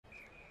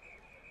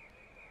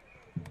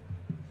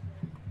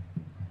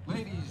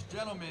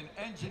Gentlemen,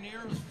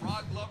 engineers,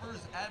 frog lovers,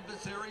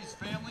 adversaries,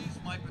 families,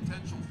 my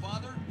potential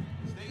father,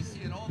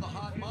 Stacy, and all the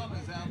hot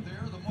mamas out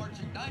there, the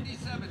Marching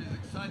 97 is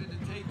excited to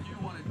take you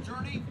on a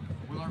journey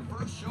with our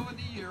first show of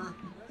the year,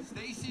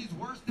 Stacy's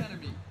Worst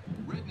Enemy.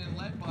 Written and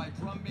led by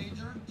drum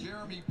major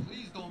Jeremy,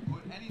 please don't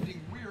put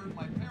anything weird,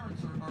 my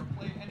parents are, or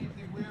play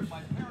anything weird,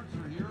 my parents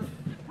are here,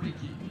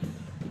 Raecke.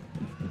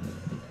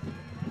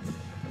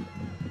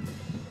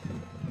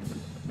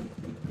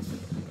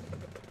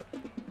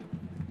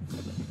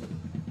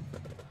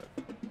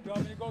 You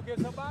want me to go get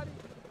somebody?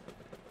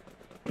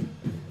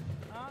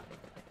 Huh?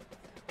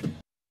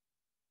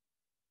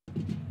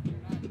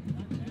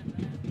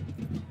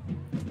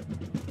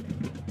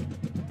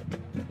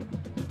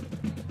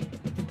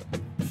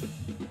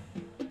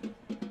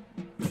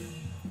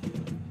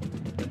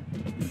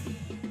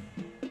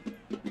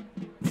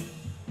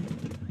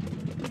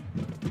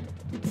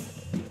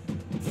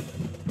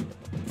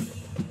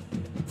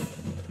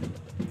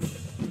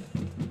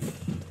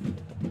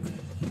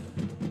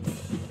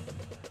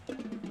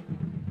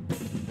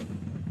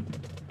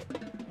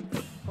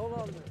 Hold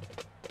on there.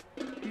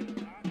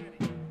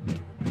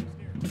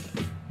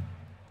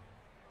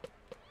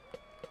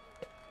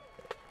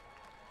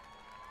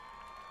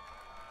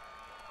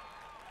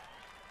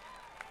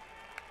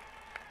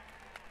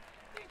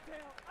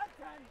 Detail,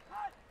 attend,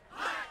 hot!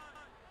 Hot!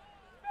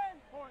 Spin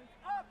points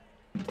up!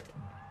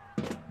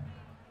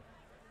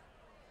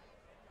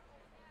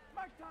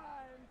 Mark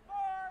time for...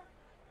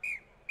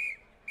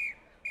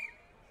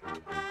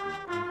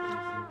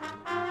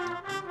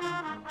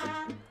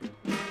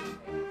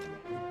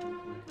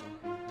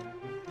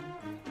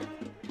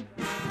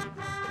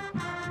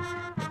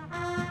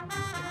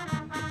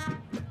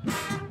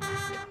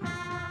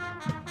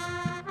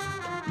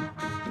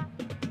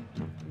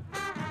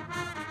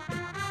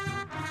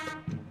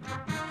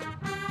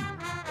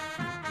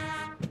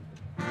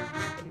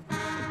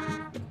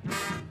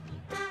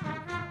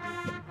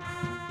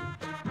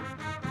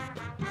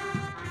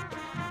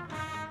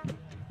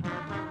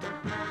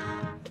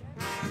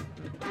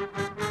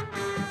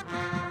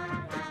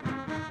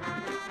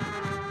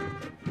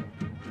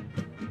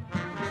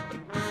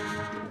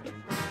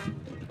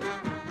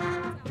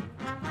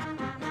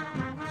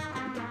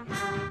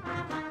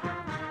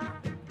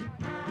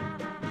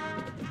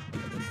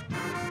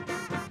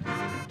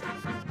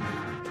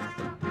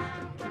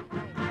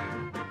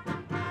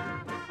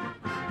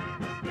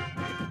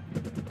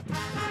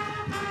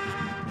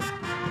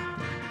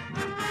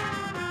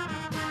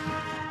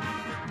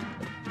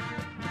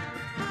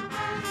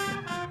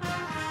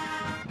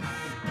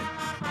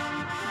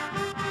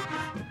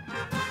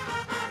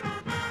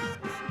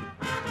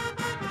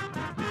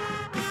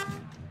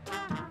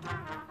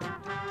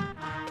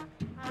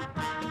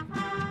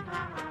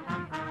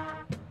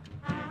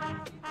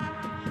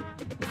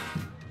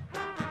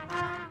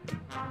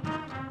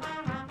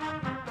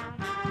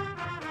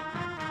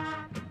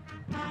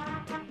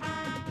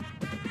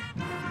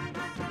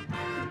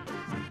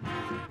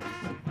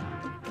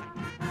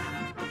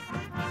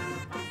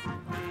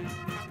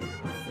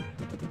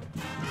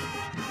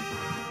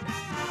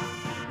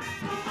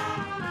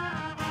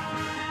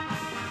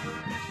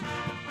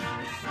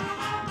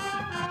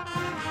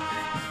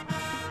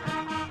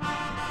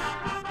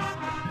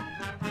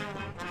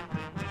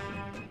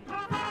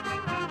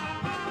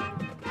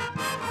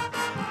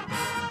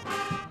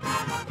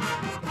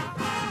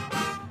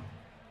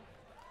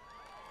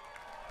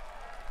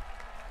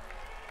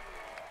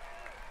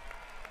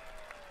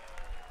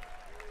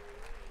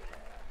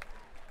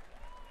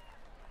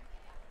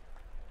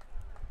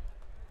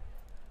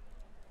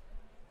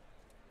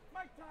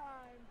 Mark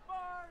time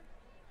for...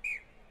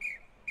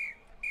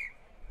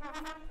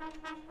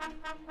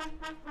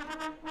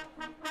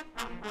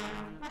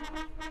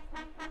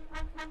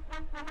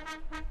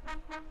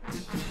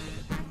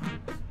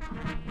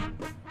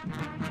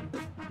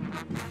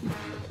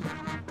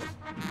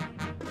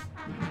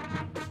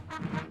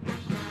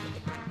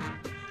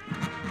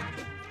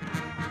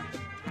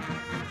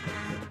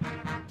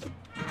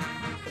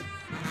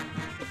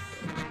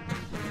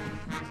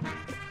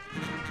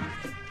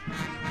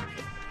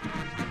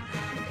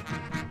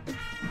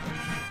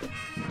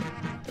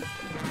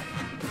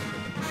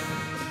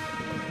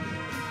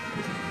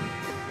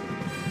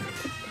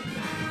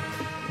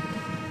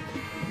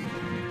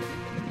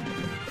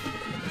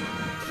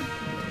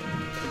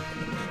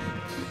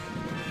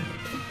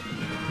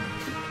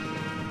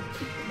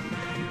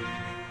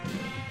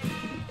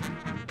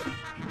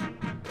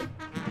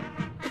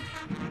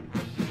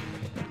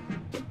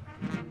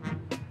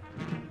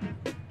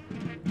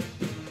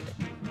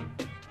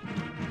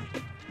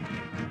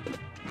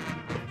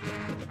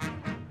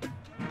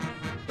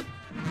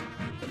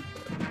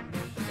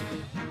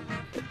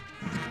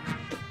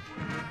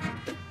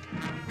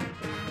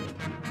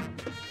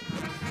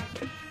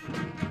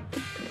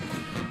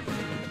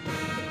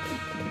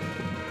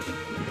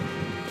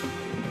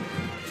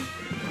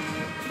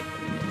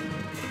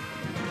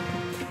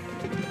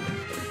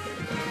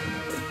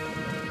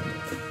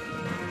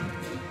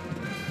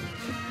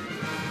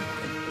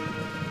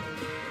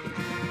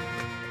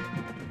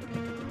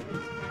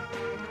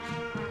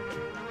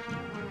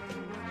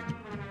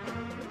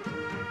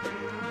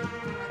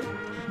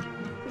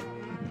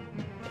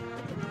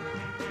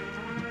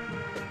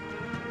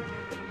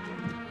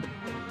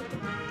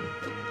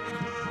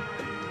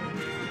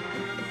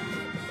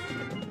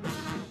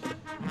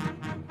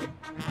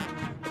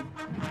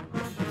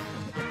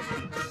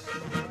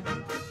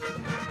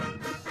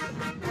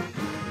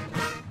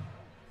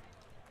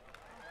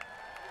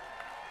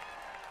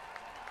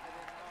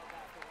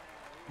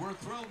 We're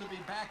thrilled to be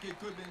back at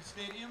Goodman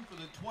Stadium for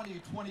the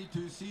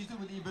 2022 season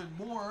with even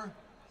more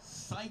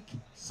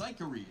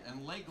psychery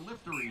and leg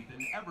liftery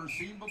than ever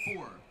seen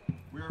before.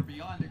 We are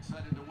beyond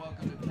excited to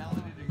welcome the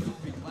talented and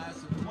goofy class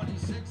of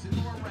 26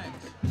 into our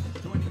ranks.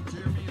 Joining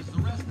Jeremy is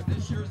the rest of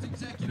this year's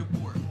executive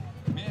board.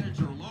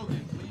 Manager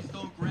Logan, please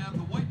don't grab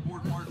the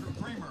whiteboard marker,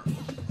 Kramer.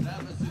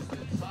 Staff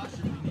assistant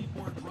Sasha, we need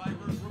more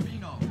drivers,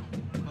 Rubino.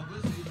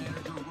 Publicity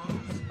manager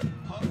Rose,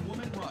 Pub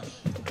Woman Rush.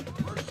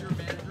 First year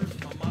managers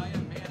Amaya,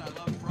 Man I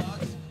Love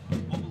Frogs,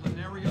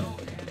 Mobilinario,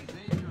 and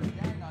Xavier,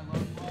 Gang I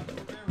Love Frogs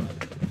Rivera.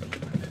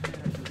 Equipment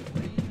managers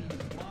Lady,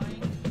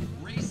 Klein,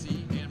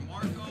 Raecke, and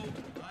Marco.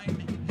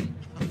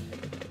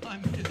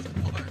 I'm his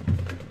Clark.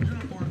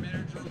 Uniform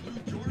manager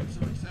Lou George,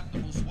 some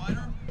acceptable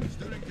Swider.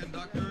 Student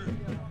conductor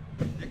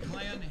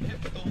Declan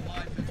Hipstone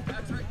Live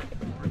Fitzpatrick,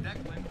 or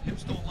Declan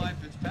Hipstone Live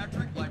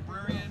Fitzpatrick.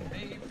 Librarian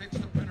May Fix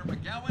the Printer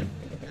McGowan.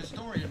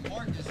 Historian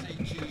Marcus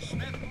H.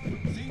 Smith.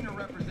 Senior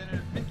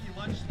representative Mickey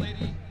Lunch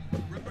Lady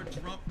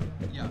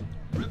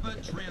Rippa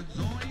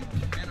Tranzoni,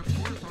 and of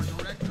course our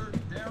director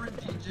Darren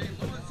DJ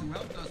Lewis, who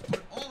helped us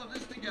put all of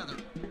this together.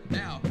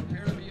 Now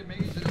prepare to be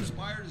amazed and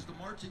inspired as the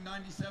Marching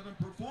 97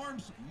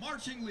 performs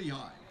Marching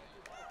Lehigh.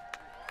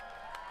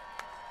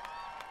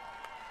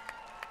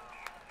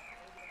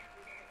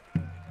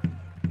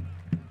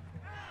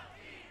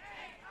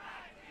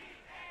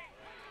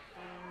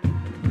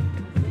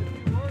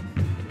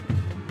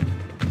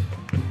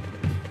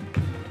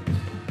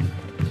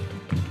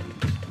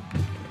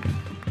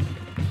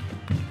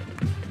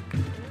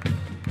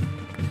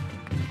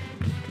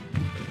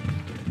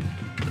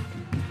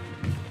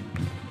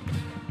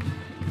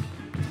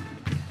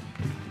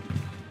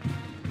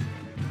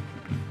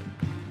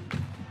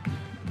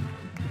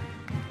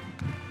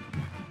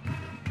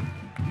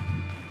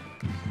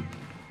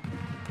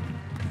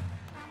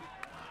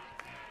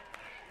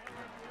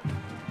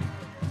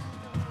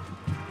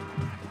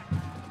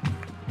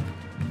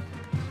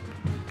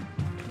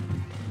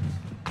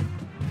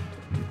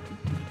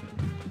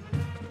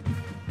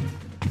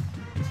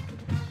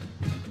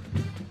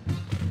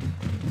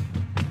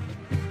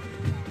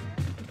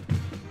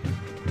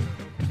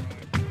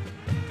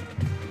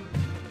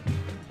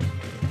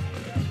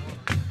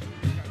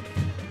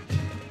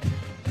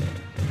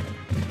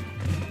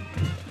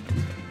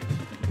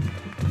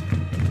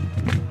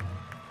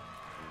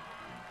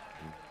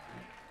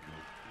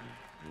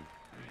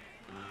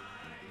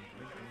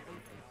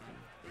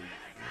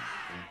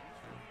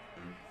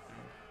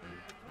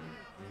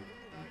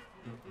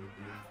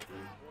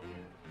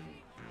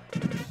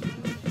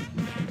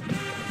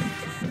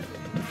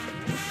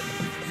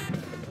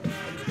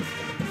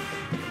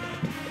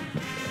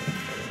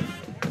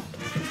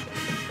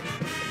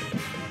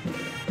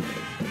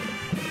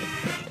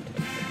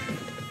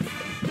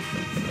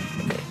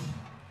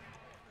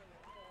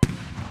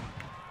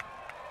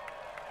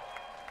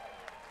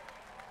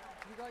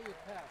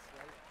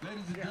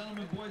 Ladies and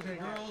gentlemen, boys and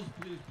girls,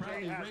 please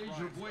proudly raise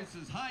your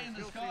voices high in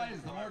the sky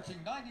as the Marching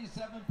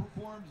 97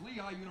 performs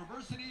Lehigh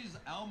University's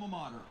alma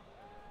mater.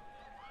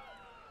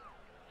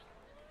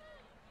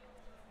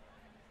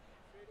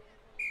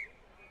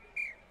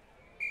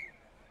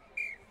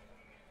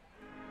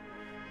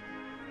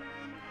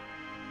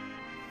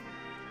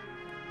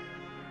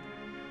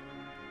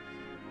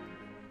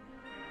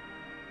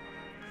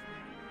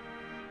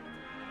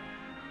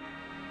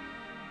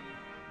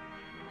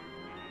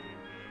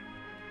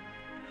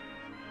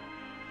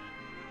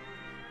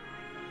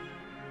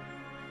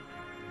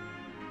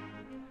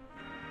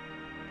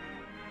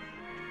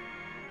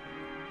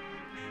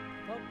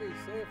 Puppy,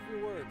 say a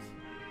few words.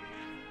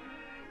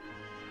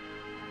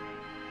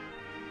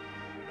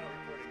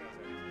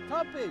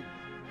 Tuppy!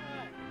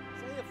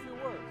 Say a few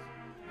words.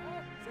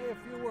 Say a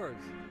few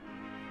words.